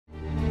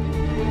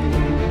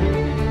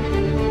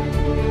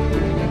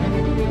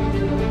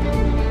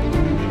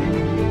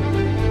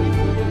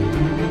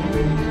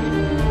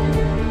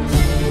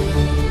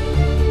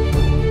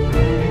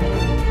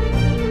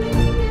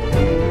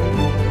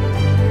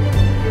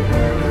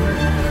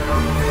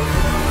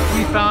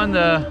found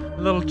a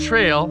little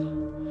trail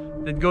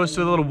that goes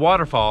to a little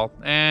waterfall,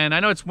 and I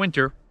know it's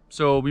winter,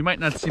 so we might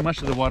not see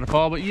much of the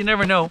waterfall, but you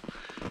never know.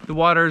 The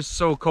water is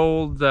so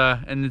cold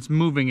and it's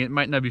moving, it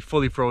might not be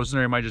fully frozen,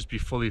 or it might just be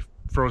fully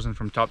frozen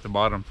from top to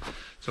bottom.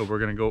 So we're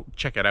gonna go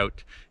check it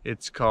out.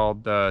 It's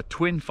called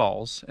Twin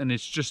Falls, and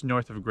it's just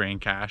north of Grande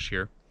Cache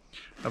here.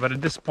 But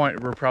at this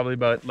point, we're probably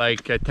about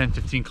like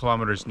 10-15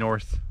 kilometers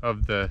north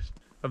of the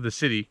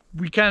city.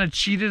 We kind of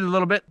cheated a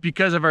little bit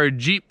because of our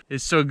Jeep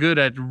is so good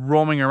at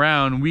roaming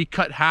around. We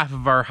cut half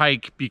of our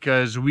hike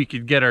because we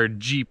could get our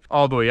Jeep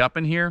all the way up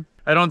in here.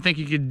 I don't think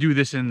you could do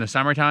this in the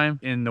summertime.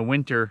 In the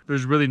winter,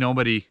 there's really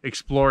nobody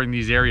exploring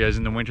these areas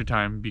in the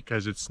wintertime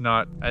because it's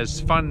not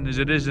as fun as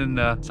it is in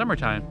the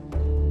summertime.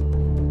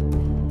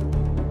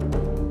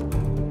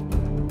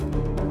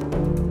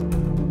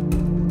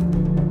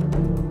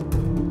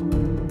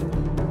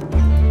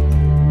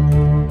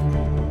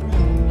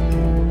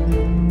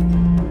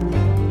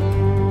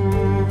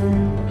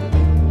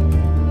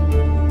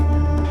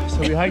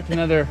 We hiked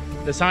another,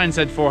 the sign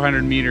said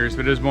 400 meters,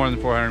 but it was more than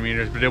 400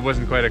 meters, but it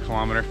wasn't quite a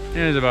kilometer.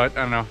 It was about,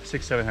 I don't know,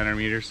 600-700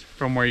 meters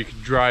from where you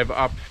could drive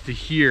up to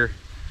here.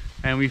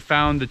 And we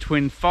found the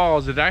Twin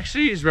Falls. It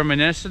actually is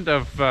reminiscent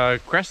of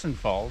Crescent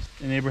Falls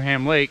in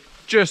Abraham Lake,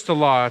 just a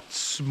lot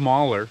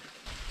smaller.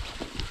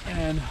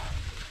 And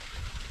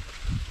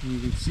you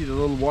can see the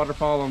little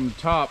waterfall on the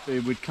top.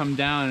 It would come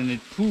down and it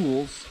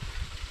pools,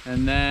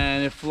 and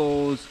then it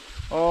flows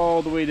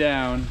all the way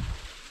down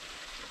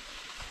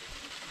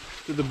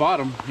to the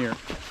bottom here.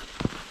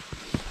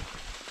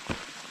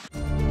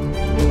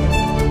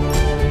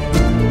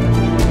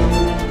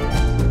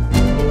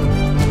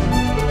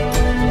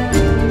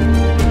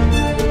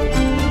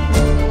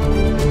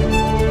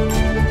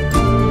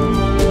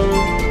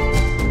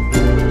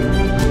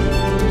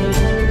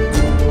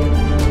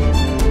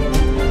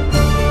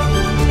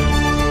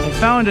 I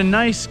found a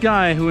nice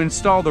guy who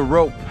installed a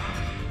rope.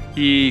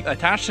 He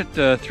attached it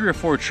to 3 or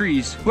 4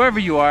 trees. Whoever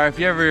you are, if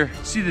you ever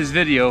see this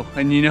video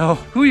and you know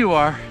who you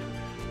are,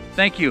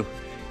 thank you.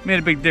 It made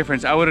a big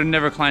difference. I would have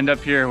never climbed up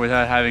here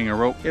without having a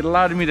rope. It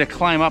allowed me to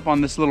climb up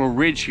on this little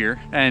ridge here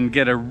and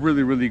get a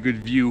really, really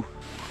good view.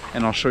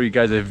 And I'll show you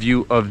guys a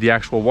view of the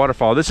actual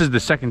waterfall. This is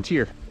the second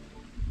tier.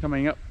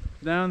 Coming up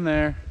down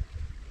there.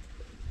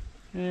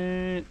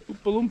 And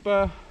Oompa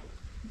Loompa.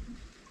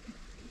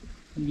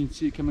 You can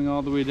see it coming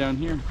all the way down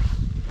here.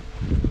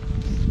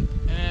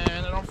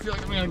 And I don't feel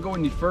like I'm gonna go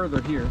any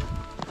further here.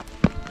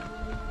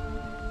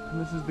 And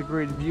this is the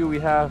great view we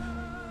have.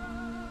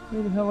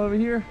 Where the hell over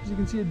here? As you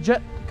can see,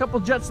 a couple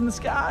jets in the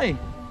sky.